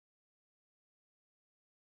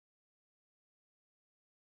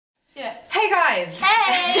Do it. Hey guys!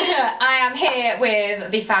 Hey! I am here with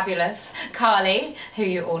the fabulous Carly, who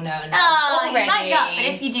you all know and love already. You might not, but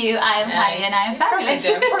if you do, I am Carly and I am fabulous.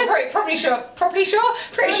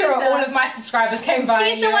 Pretty sure all of my subscribers came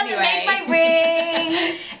by. She's the one that made my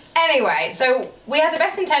ring. Anyway, so we had the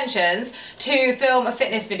best intentions to film a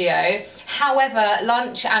fitness video. However,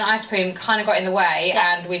 lunch and ice cream kind of got in the way,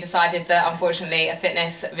 and we decided that unfortunately a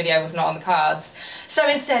fitness video was not on the cards. So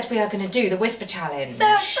instead we are going to do the Whisper Challenge.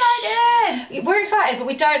 So excited! We're excited, but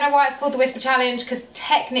we don't know why it's called the Whisper Challenge, because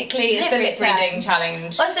technically it's the lip reading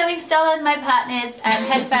challenge. Also, we've stolen my partner's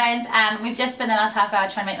headphones and we've just spent the last half hour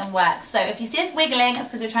trying to make them work. So if you see us wiggling, it's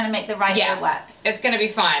because we're trying to make the right way work. It's going to be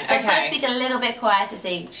fine. So I've got to speak a little bit quieter so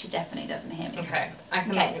she definitely doesn't hear me. Okay.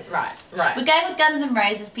 Right. We're going with Guns N'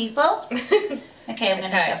 Roses, people. Okay, I'm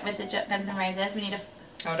going to shop with the Guns N' Roses. We need a...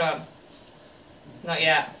 Hold on. Not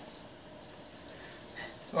yet.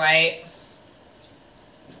 Wait.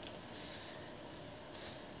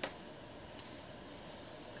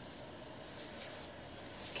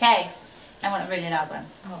 Okay. I want a really loud one.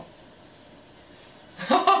 Oh.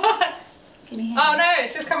 Can you hear me? Oh no,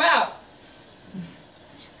 it's just come out.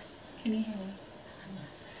 Can you hear me?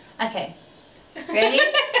 Okay. Ready?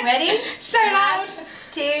 Ready? So loud. 1,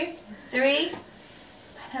 2, 3.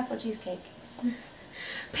 Pineapple cheesecake.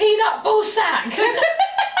 Peanut ball sack.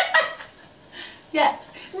 Yes.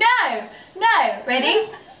 No! No! Ready?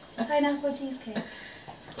 Pineapple cheesecake.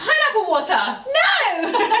 Pineapple water.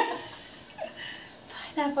 No!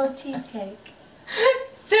 Pineapple cheesecake.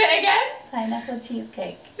 Do it again. Pineapple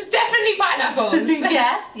cheesecake. It's definitely pineapples.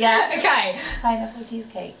 Yeah. Okay. Pineapple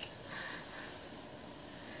cheesecake.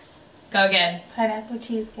 Go again. Pineapple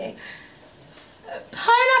cheesecake.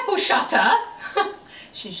 Pineapple shutter.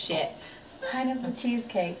 She's shit. Pineapple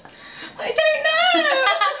cheesecake. I don't know.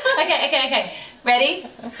 Okay. Ready?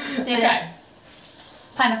 Do this.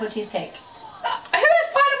 Pineapple cheesecake. Who has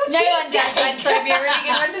pineapple cheesecake? No one does. I thought it'd be a really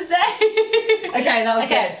good one to say. Okay, that was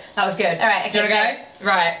good. That was good. All right. Okay. Do you want to go?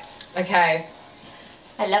 Right. Okay.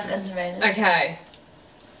 I love Guns N' Roses. Okay.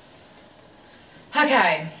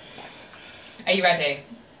 Okay. Are you ready?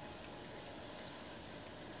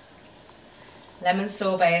 Lemon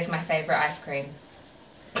sorbet is my favourite ice cream.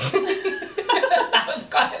 That was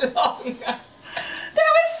quite long. That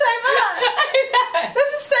was so much! I know. This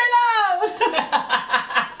is so loud!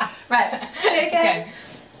 Right, okay.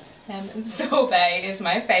 Lemon sorbet is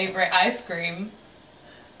my favourite ice cream.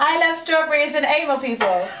 I love strawberries and anal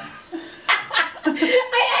people. I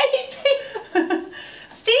ate people.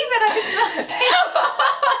 Stephen, I can smell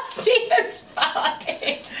Stephen. Stephen's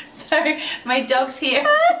farted. Sorry, my dog's here.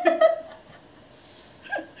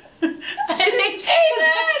 I think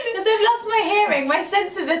because I've lost my hearing, my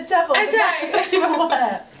senses are doubled. Okay. It's even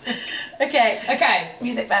worse. Okay. Okay.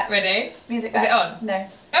 Music back. Ready? Music back. Is it on? No.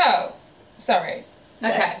 Oh, sorry. No.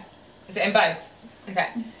 Okay. Is it in both?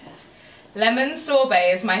 Okay. Lemon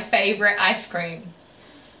sorbet is my favourite ice cream.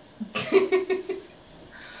 I'm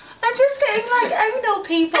just getting like anal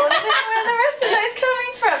people. I don't know where the rest of that is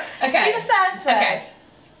coming from. Okay. Do the first word. Okay.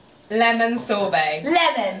 Lemon sorbet.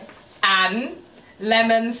 Lemon. And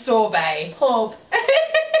lemon sorbet. Horb.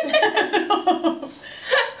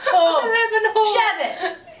 What's a lemon horb?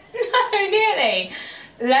 Sherbet. No, nearly.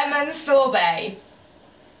 Lemon sorbet.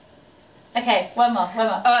 Okay, one more.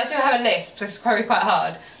 Oh, I do have a list, so it's probably quite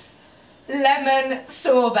hard. Lemon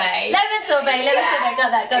sorbet. Lemon sorbet, lemon sorbet.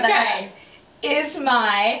 Got that. Okay. Is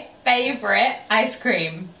my favourite ice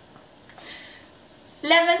cream.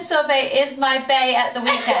 Lemon sorbet is my bae at the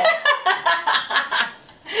weekend.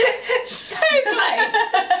 So close.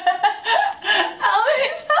 Oh,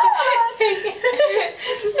 this is hard.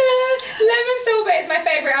 Lemon sorbet is my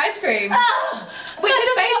favourite ice cream. Oh, which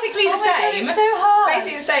is basically the same. God, it's so hard.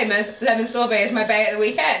 Basically the same as lemon sorbet is my bae at the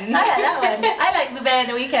weekend. I like that one. I like the bae at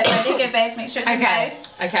the weekend. I do go bae. Make sure it's Okay.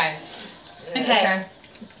 Okay.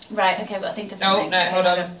 Right. Okay. I've got to think of something. Oh no! Hold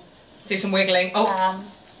on. Do some wiggling. Oh.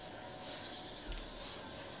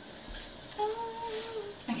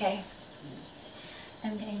 Okay.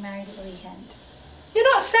 I'm getting married at the weekend. You're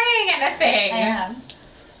not saying anything. I am.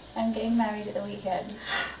 I'm getting married at the weekend.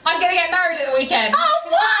 I'm gonna get married at the weekend. Oh,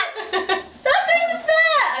 what? That's not even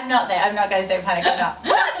fair. I'm not there. I'm not, guys. Don't panic. I'm not.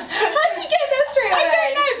 What? How did you get this straight away? I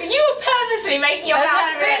don't know, but you were purposely making your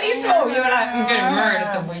mouth really small. You were like, I'm getting married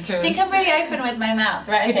at the weekend. I think I'm really open with my mouth.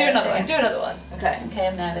 Right. Okay, Okay, do another one. Do another one. Okay. Okay,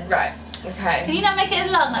 I'm nervous. Right. Okay. Can you not make it as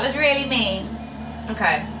long? That was really mean.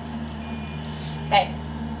 Okay. Okay.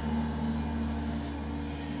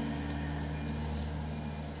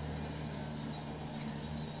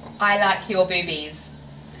 I like your boobies.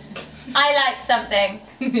 I like something.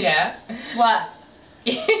 Yeah. What?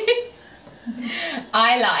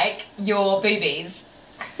 I like your boobies.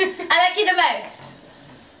 I like you the most.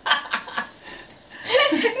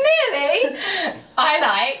 Nearly. I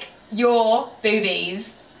like your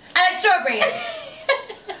boobies. I like strawberries.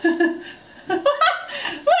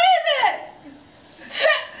 What is it?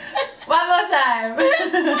 One more time.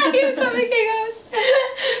 You got me giggles.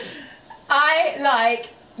 I like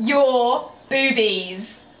your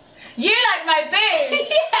boobies. You like my boobs.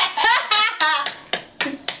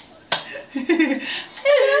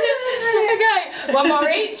 Okay, one more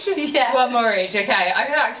each? Yeah. One more each, okay.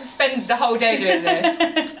 I could spend the whole day doing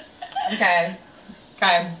this. Okay.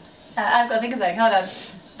 Okay. I've got to think of something, hold on.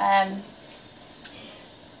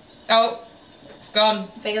 Oh, it's gone.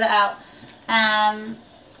 Figure that out. I've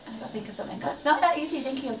got to think of something. God, it's not that easy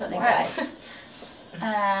thinking of something, guys.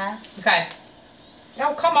 Okay.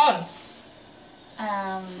 Oh, come on.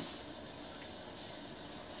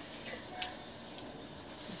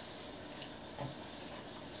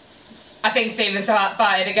 I think Stephen's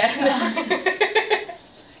farted again.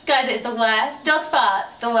 Guys, it's the worst. Dog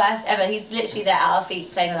farts, the worst ever. He's literally there at our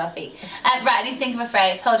feet, playing with our feet. Right, I need to think of a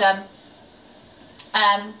phrase. Hold on.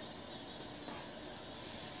 I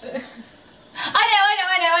know.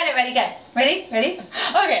 Ready, go. Ready?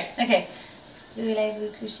 Okay. Okay.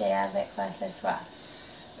 Voulez-vous coucher avec moi ce soir?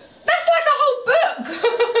 That's like a whole book.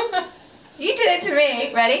 You did it to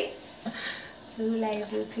me. Ready?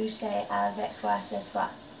 Voulez-vous coucher avec moi ce soir?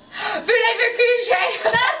 Voulez-vous coucher?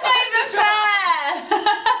 That's not even fair!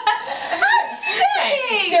 How did you get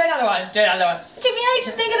Okay, me? do another one. It took me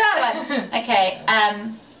ages to think of that one. Okay,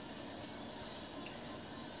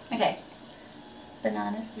 okay.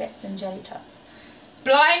 Banana splits and jelly tots.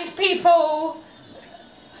 Blind people.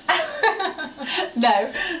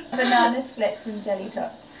 No. Banana splits and jelly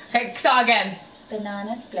tots. Okay, start again.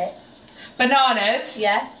 Banana splits. Bananas.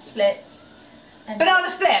 Yeah, splits. And Banana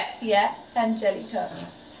split. yeah, and jelly tots.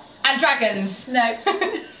 And dragons. No.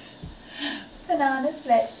 Banana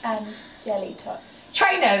splits and jelly tots.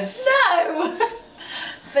 Trainers. No!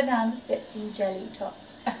 Banana splits and jelly tots.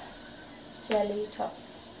 Jelly tots.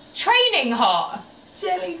 Training hot.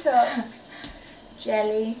 Jelly tots.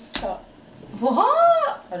 Jelly tots. What?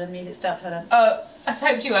 Hold on, the music stopped, hold on. Oh, I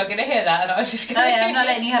hoped you weren't going to hear that and I was just going to... Oh yeah, I'm not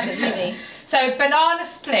letting you have it, it's easy. So, banana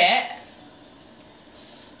split.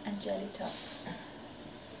 And jelly tots.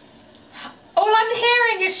 All I'm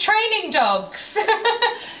hearing is training dogs.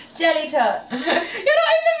 Jelly tots. You're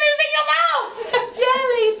not even moving your mouth.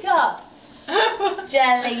 Jelly tots.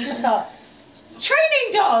 Jelly tots. Training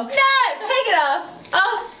dogs. No! Take it off.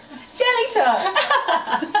 Oh, jelly tot.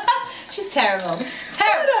 She's terrible.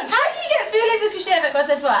 Terrible. How do you get voulez-vous coucher avec moi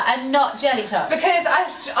ce soir and not jelly tot? Because I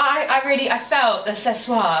felt the ce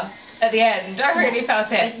soir at the end. I really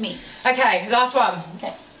felt it. With me. Okay, last one.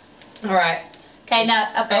 Okay. Alright. Okay, now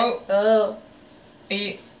up it. Oh.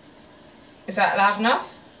 Is that loud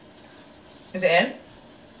enough? Is it in?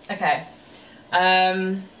 Okay.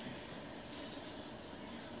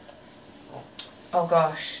 Oh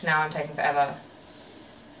gosh, now I'm taking forever.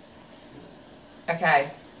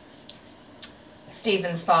 Okay.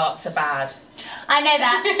 Stephen's farts are bad. I know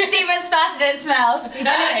that. Stephen's farted and smells.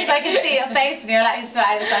 No. Because I can see your face and you're like, it's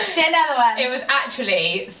fine. Do another one. It was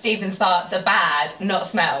actually Stephen's farts are bad, not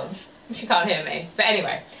smells. She can't hear me. But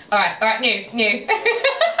anyway. Alright, new.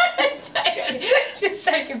 Just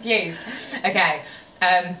so confused. Okay.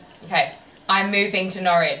 Okay. I'm moving to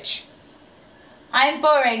Norwich. I'm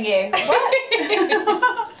boring you. What? Do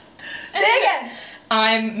it again.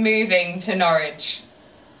 I'm moving to Norwich.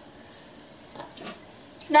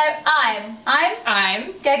 No,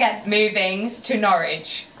 I'm Go again. moving to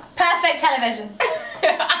Norwich. Perfect television.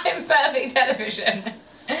 I'm perfect television.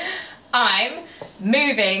 I'm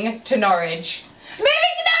moving to Norwich.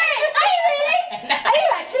 Moving to Norwich! Are you really? No. Are you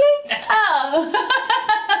actually? Oh.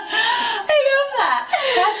 I love that.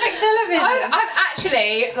 Perfect television. I'm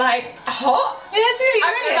actually like hot. Yeah, that's really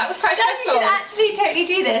great. That was quite Guys, stressful. you should actually totally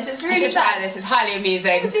do this. It's You really should try fun. this. It's highly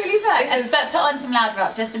amusing. It's really fun. This is- But put on some loud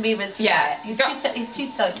rock. Justin Bieber's too quiet. He's too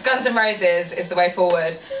soaked. Guns N' Roses is the way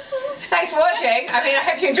forward. Thanks for watching. I mean, I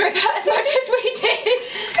hope you enjoyed that as much as we did.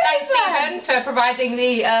 Thanks, Stephen, for providing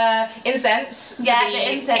the incense. Yeah,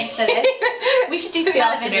 the incense for this. We should do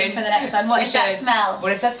smell-o-vision for the next one. What is that smell? What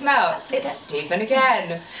does that smell? It's Stephen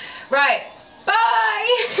again. Right.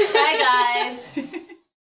 Bye. Bye, guys.